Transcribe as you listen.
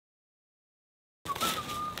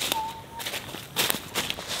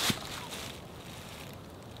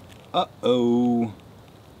Uh-oh.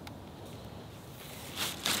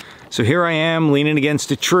 So here I am leaning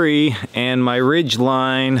against a tree and my ridge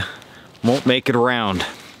line won't make it around.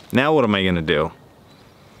 Now what am I gonna do?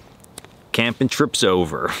 Camping trip's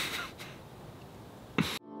over.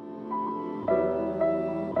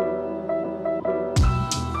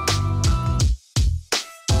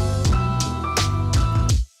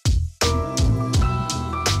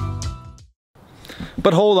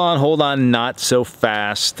 But hold on, not so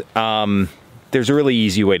fast. There's a really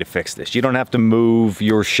easy way to fix this. You don't have to move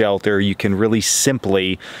your shelter. You can really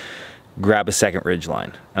simply grab a second ridge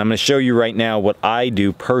line. I'm gonna show you right now what I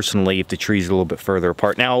do personally if the tree's a little bit further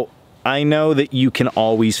apart. Now, I know that you can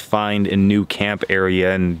always find a new camp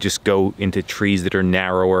area and just go into trees that are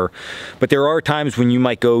narrower, but there are times when you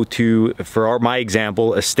might go to, for my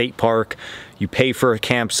example, a state park. You pay for a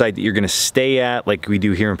campsite that you're gonna stay at, like we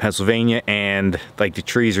do here in Pennsylvania, and like the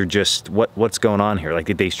trees are just, what's going on here? Like,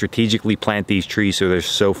 did they strategically plant these trees so they're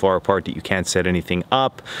so far apart that you can't set anything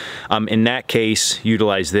up? In that case,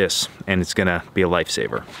 utilize this, and it's gonna be a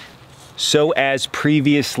lifesaver. So as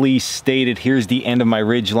previously stated, here's the end of my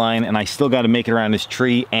ridge line, and I still got to make it around this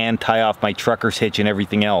tree and tie off my trucker's hitch and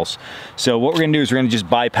everything else. So what we're gonna do is we're gonna just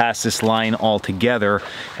bypass this line altogether,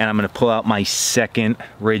 and I'm gonna pull out my second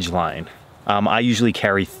ridge line. I usually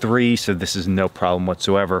carry 3, so this is no problem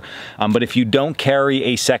whatsoever. But if you don't carry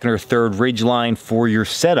a second or third ridge line for your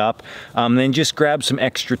setup, then just grab some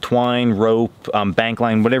extra twine, rope, bank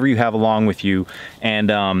line, whatever you have along with you,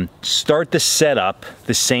 and start the setup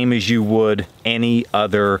the same as you would any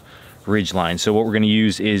other ridge line. So what we're going to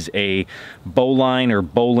use is a bowline or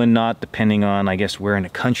bowline knot, depending on, I guess, where in the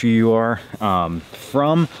country you are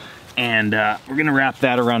from. And we're going to wrap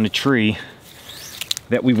that around the tree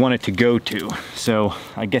that we want it to go to. So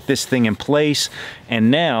I get this thing in place,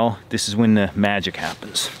 and now this is when the magic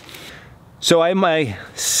happens. So I have my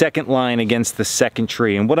second line against the second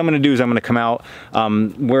tree, and what I'm gonna do is I'm gonna come out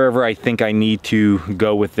wherever I think I need to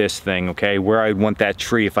go with this thing, okay? Where I want that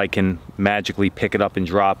tree, if I can magically pick it up and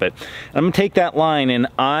drop it. And I'm gonna take that line, and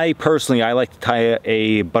I personally like to tie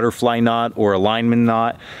a butterfly knot or a lineman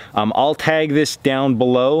knot. I'll tag this down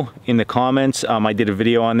below in the comments. I did a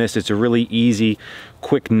video on this. It's a really easy,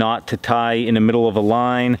 quick knot to tie in the middle of a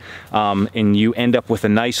line, and you end up with a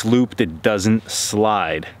nice loop that doesn't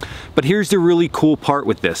slide. But here's the really cool part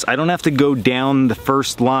with this. I don't have to go down the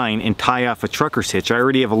first line and tie off a trucker's hitch. I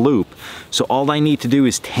already have a loop. So all I need to do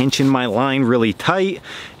is tension my line really tight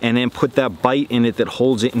and then put that bite in it that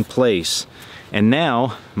holds it in place. And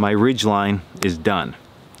now my ridge line is done.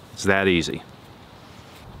 It's that easy.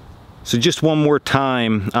 So just one more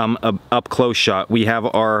time, up close shot, we have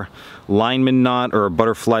our lineman knot or a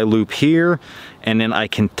butterfly loop here, and then I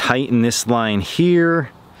can tighten this line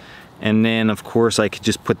here, and then of course I could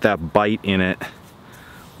just put that bite in it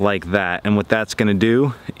like that. And what that's gonna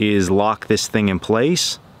do is lock this thing in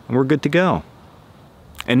place, and we're good to go.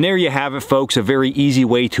 And there you have it, folks, a very easy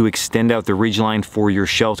way to extend out the ridgeline for your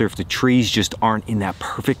shelter if the trees just aren't in that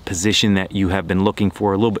perfect position that you have been looking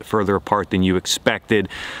for, a little bit further apart than you expected.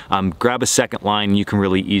 Grab a second line, you can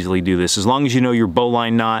really easily do this. As long as you know your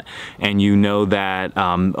bowline knot and you know that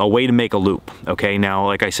a way to make a loop, okay? Now,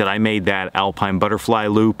 like I said, I made that alpine butterfly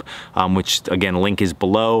loop, which again, link is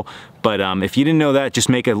below. But if you didn't know that, just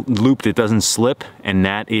make a loop that doesn't slip, and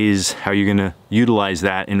that is how you're gonna utilize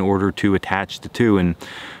that in order to attach the two, and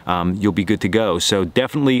you'll be good to go. So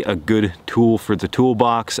definitely a good tool for the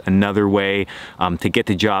toolbox, another way to get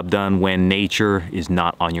the job done when nature is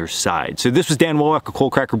not on your side. So this was Dan Wolak of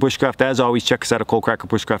Coalcracker Bushcraft. As always, check us out at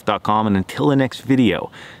coalcrackerbushcraft.com, and until the next video,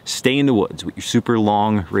 stay in the woods with your super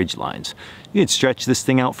long ridge lines. You can stretch this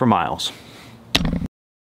thing out for miles.